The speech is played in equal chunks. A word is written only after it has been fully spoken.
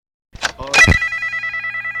Hello?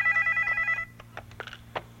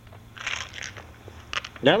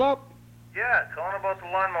 Yeah, calling about the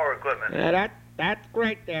lawnmower equipment. That's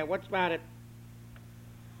great there. What's about it?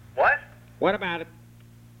 What? What about it?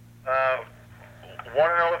 Want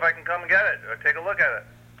to know if I can come and get it or take a look at it?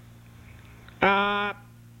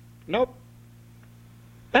 Nope.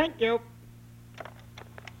 Thank you.